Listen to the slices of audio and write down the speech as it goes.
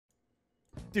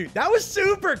Dude, that was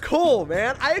super cool,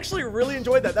 man. I actually really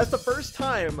enjoyed that. That's the first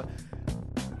time.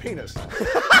 Penis.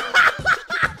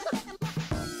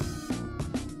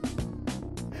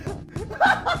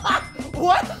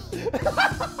 What?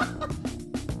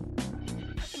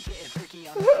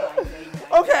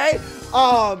 Okay.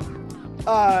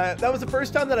 That was the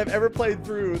first time that I've ever played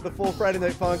through the full Friday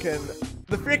Night Funkin'.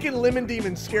 The freaking Lemon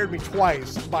Demon scared me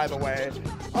twice, by the way.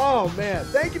 Oh, man.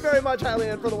 Thank you very much,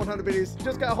 Hylian, for the 100 biddies.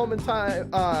 Just got home in time,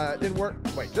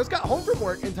 just got home from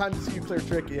work in time to see you clear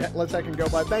Tricky. Let second go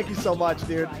by. Thank you so much,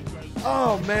 dude.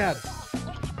 Oh, man.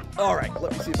 All right,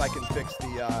 let me see if I can fix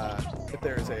the, if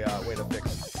there is a way to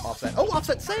fix offset. Oh,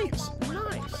 offset saves.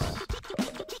 Nice.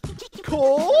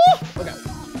 Cool. Okay.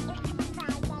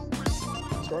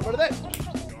 Story mode of this.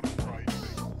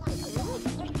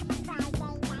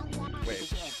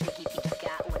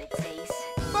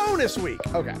 Bonus week.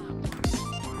 Okay.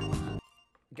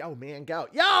 Go, man, go.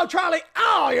 Yo, Charlie.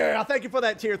 Oh, yeah. Thank you for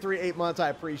that tier 3, 8 months. I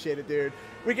appreciate it, dude.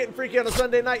 We getting freaky on a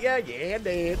Sunday night? Yeah, yeah,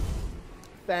 dude.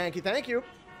 Thank you, thank you.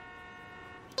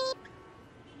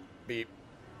 Beep.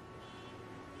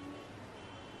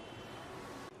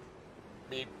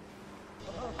 Beep.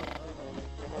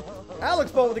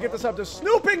 Alex Bowl to get this up to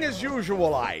snooping as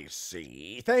usual, I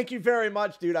see. Thank you very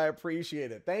much, dude. I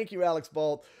appreciate it. Thank you, Alex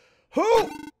Bolt. Who?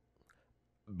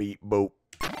 Beep boop.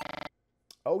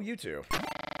 Oh, you two.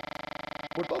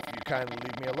 Would both of you kindly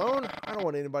leave me alone? I don't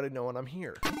want anybody knowing I'm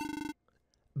here.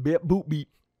 Beep boop beep.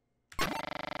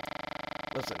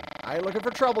 Listen, I ain't looking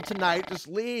for trouble tonight. Just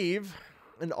leave,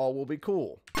 and all will be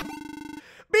cool.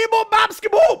 Beep boop bopski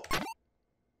boop!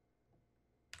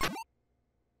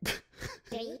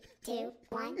 3, 2,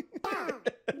 1, go!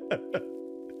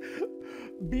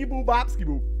 Beep boop bopski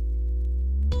boop.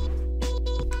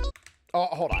 Oh,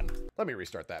 hold on. Let me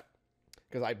restart that.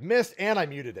 Because I missed and I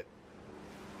muted it.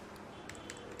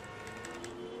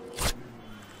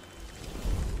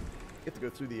 You have to go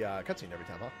through the cutscene every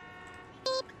time, huh?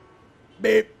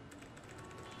 Beep.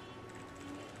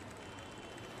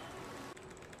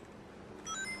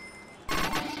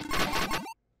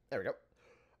 There we go.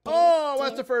 Oh,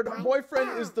 Westerford,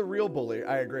 boyfriend is the real bully.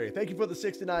 I agree. Thank you for the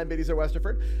 69 biddies there,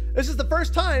 Westerford. This is the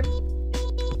first time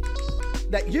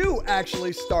that you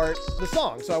actually start the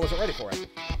song, so I wasn't ready for it.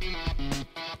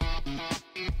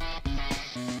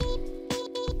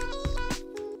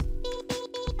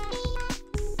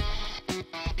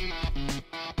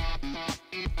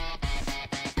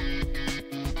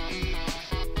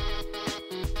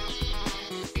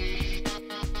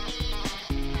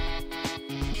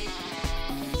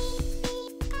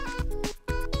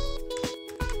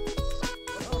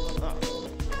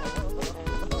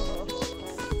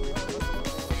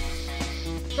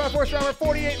 Force Round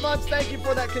 48 months. Thank you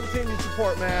for that continued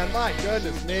support, man. My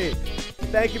goodness me.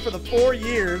 Thank you for the 4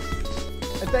 years.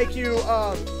 And thank you,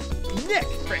 Nick,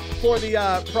 for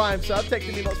the Prime sub. Take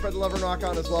the emote, spread the love, and rock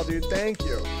on as well, dude. Thank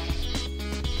you.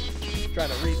 Trying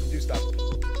to read and do stuff.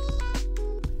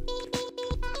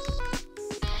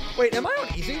 Wait, am I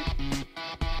on easy?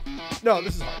 No,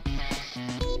 this is hard.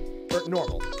 Or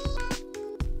normal.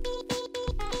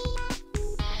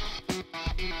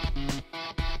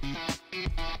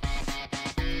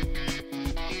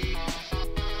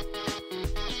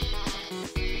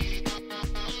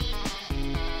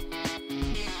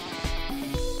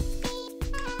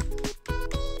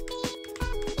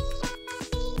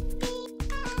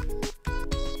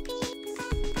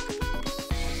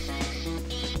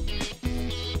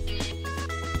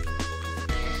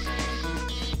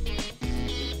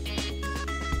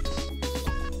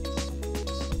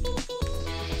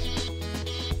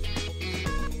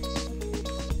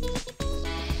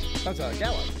 That's a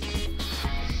gallop.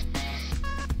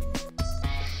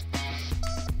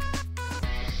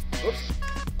 Oops.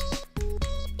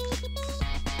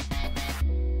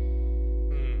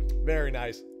 Very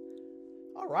nice.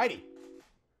 Alrighty.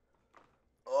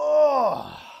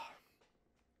 Oh.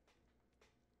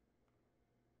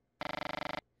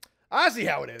 I see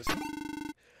how it is.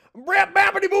 Brap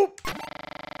bappity boop.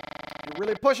 You're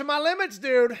really pushing my limits,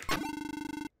 dude.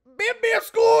 Bip bip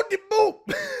school de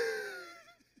boop.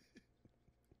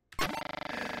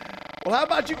 Well, how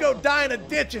about you go die in a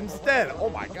ditch instead? Oh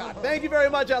my God. Thank you very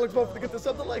much, Alex Wolf, for getting this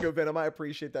up to Lego Venom. I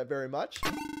appreciate that very much.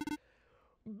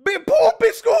 Bip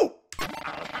poopy scoop.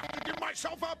 I'll have to give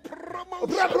myself a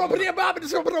promotion.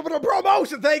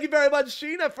 Thank you very much,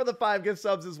 Sheena, for the 5 gift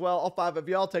subs as well. All 5 of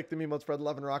y'all take the emote, spread the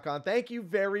love, and rock on. Thank you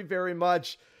very, very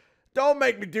much. Don't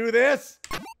make me do this.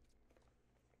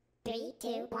 3,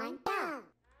 2, 1, go!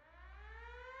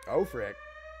 Oh, frick.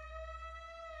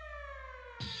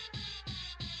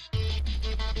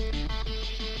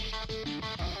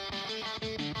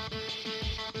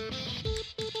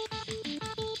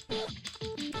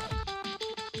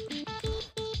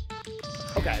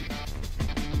 Okay.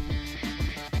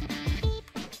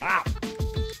 Wow.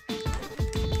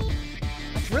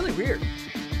 That's really weird.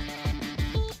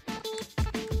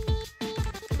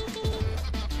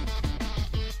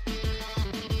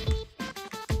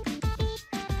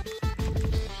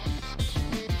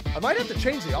 I might have to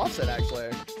change the offset, actually.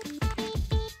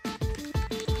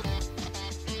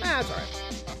 That's all right.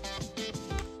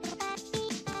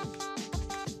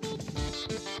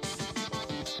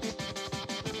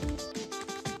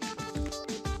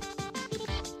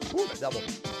 Ooh, that double.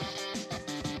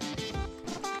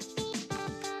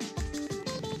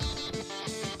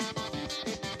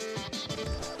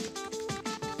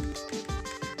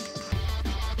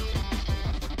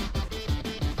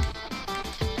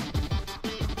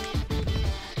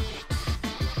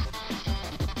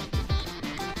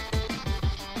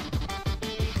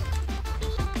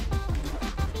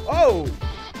 Oh!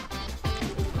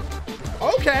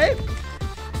 Okay!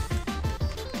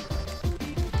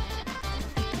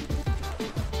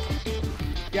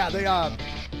 Yeah, they,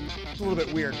 it's a little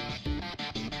bit weird.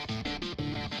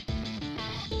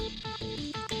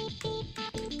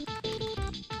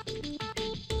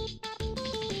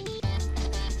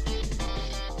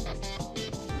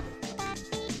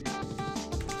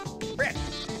 Frick.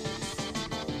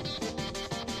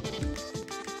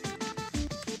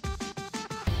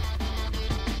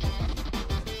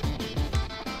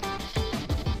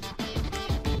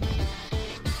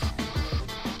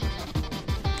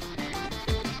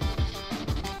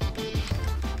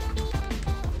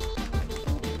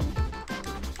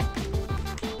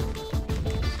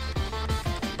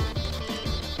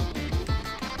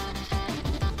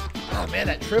 Oh man,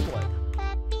 that triplet.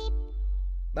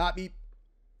 Bop beep.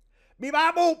 Beep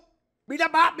bop boop. Beep da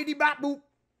bop beep bop boop.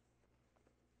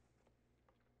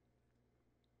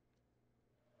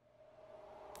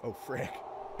 Oh frick.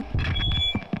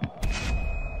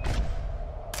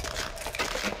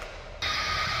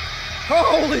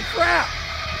 Holy crap!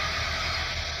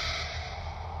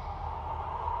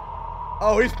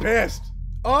 Oh, he's pissed.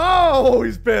 Oh,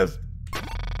 he's pissed.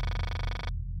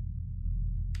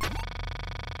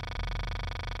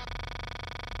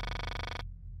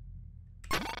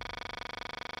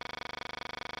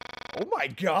 Oh my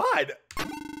god!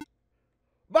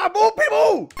 Babu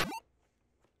people!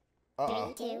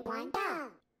 3, 2, 1, go!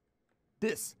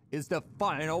 This is the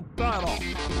final battle.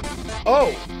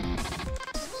 Oh!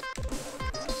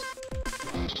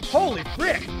 Holy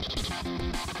frick!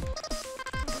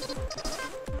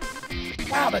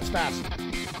 Wow, that's fast.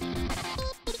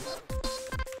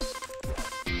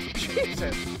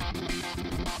 Jesus!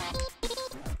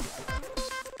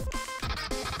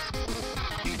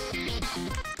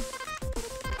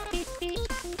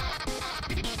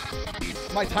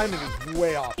 My timing is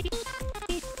way off.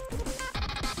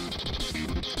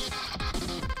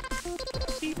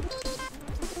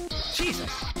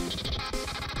 Jesus!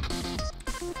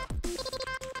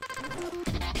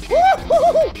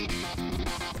 Woo-hoo-hoo-hoo!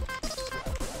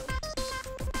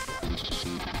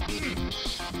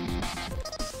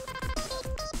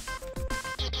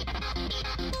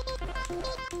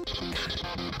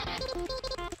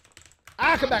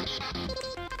 Ah, come back!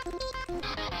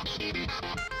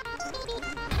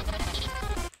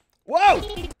 Whoa!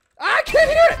 I can't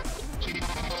hear it!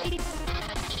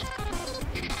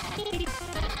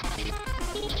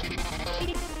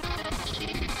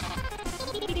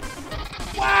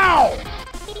 Wow!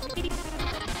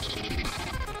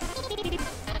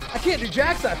 I can't do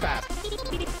jacks that fast.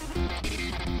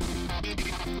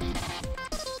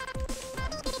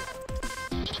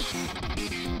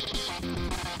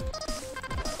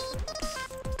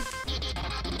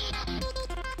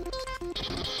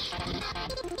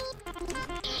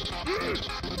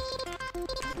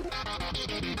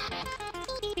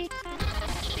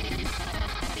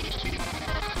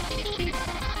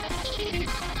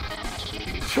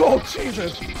 Oh,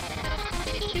 Jesus.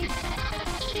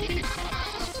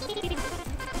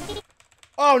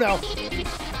 Oh, no.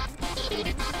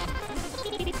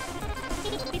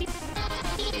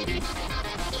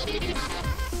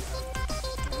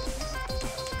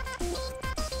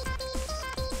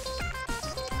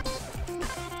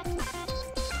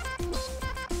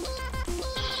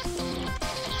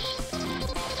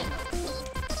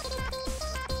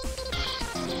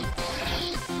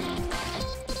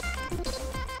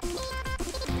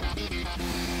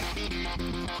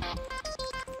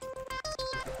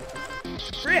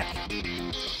 Frick!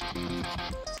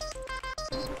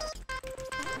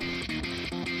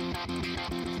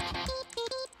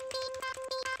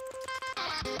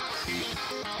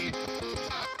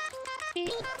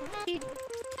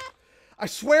 I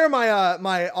swear my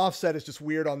my offset is just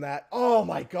weird on that. Oh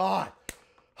my god.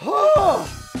 Oh,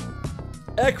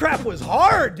 that crap was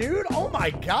hard, dude. Oh my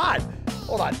god.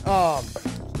 Hold on.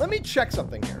 Let me check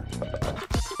something here.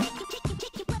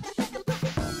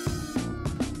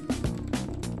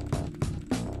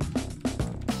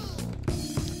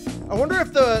 I wonder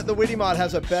if the Whitty mod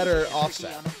has a better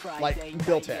offset, like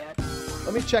built in.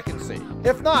 Let me check and see.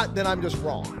 If not, then I'm just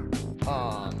wrong.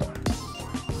 All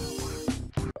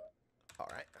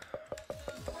right.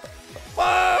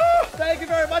 Whoa! Thank you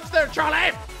very much there,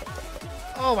 Charlie.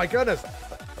 Oh my goodness. Let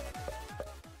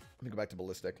me go back to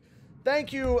Ballistic.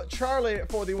 Thank you, Charlie,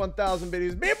 for the 1,000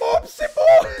 biddies. Beep boop, sip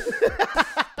boop.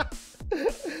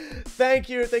 Thank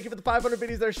you for the 500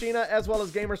 biddies there, Sheena, as well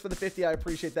as Gamers for the 50. I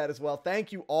appreciate that as well.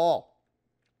 Thank you all.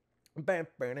 3,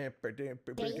 2,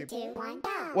 1, go.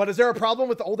 What, is there a problem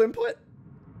with the old input?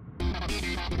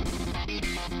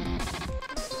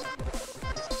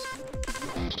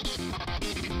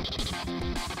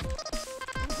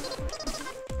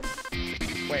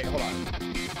 Wait, hold on.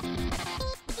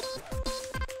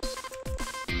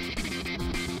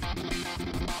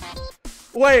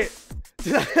 Wait,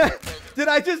 did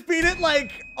I just beat it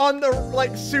like on the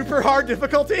like super hard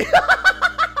difficulty?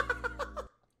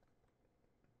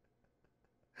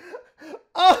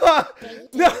 Oh,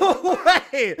 no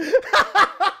way.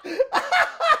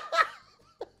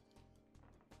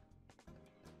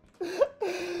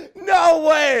 No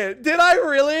way. Did I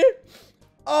really?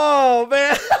 Oh,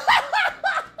 man.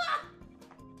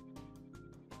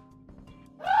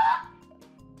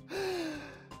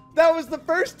 That was the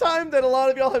first time that a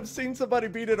lot of y'all have seen somebody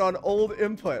beat it on old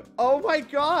input. Oh my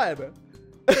god.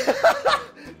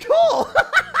 Cool.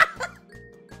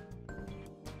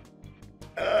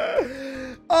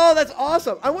 Oh, that's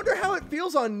awesome. I wonder how it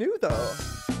feels on new though.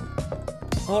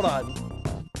 Hold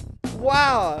on.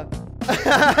 Wow.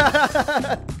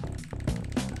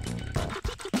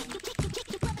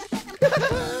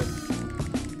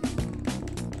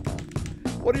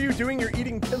 What are you doing? You're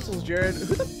eating pencils, Jared.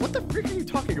 What the frick are you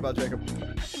talking about, Jacob?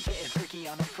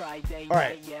 All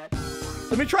right.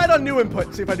 Let me try it on new input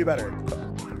and see if I do better.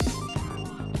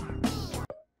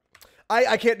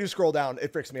 I can't do scroll down.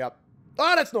 It freaks me up.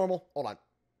 Oh, that's normal. Hold on.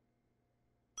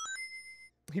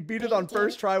 He beat it on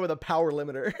first try with a power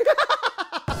limiter.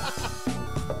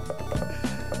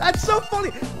 That's so funny.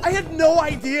 I had no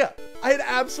idea. I had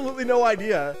absolutely no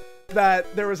idea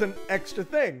that there was an extra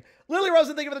thing. Lily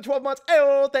Rosen, thank you for the 12 months.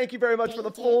 Oh, thank you very much for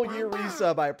the full year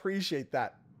resub. I appreciate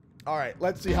that. All right,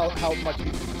 let's see how much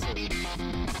easier this is.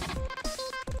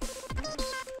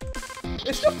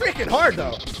 It's still freaking hard,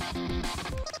 though.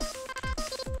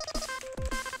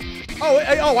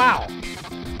 Oh, wow.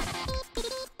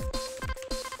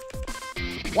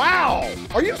 Wow.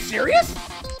 Are you serious?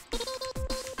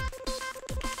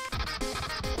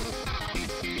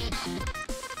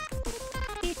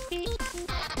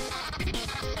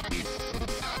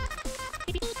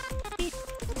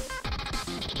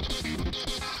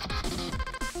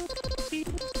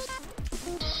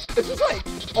 This is like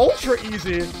ultra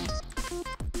easy.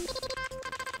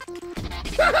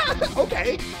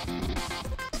 Okay.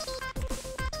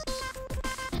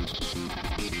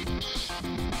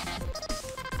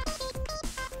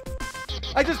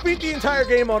 I just beat the entire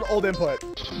game on old input.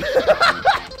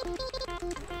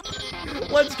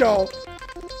 Let's go.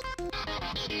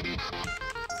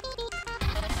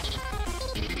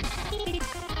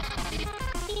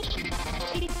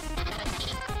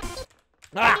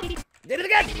 Ah! Did it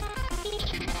again!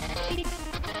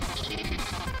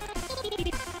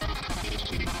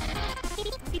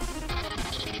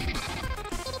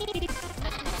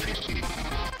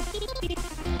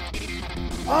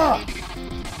 Ah!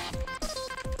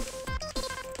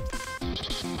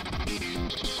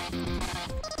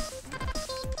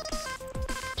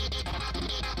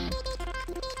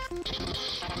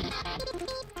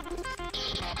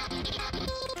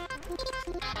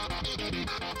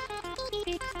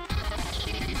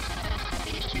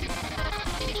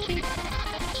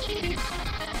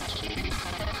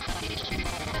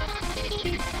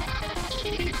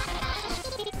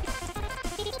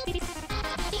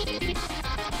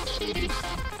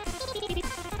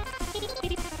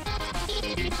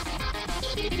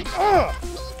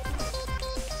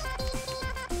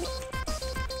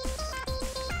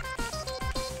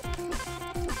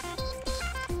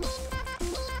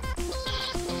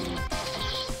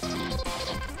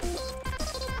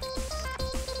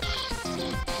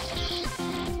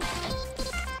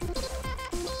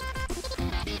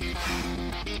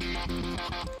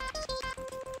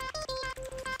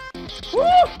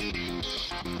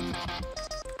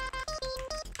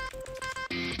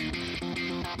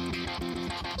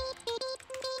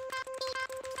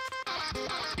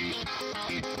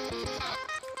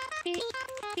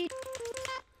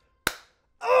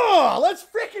 Oh, let's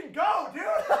freaking go,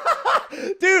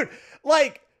 dude. Dude,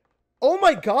 like, oh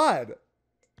my God.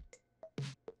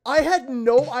 I had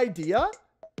no idea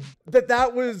that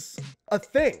that was a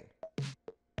thing.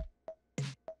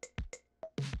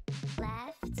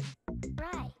 Left,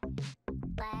 right,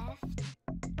 left,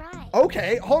 right.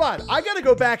 Okay, hold on. I gotta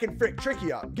go back and frick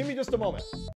Tricky up. Give me just a moment.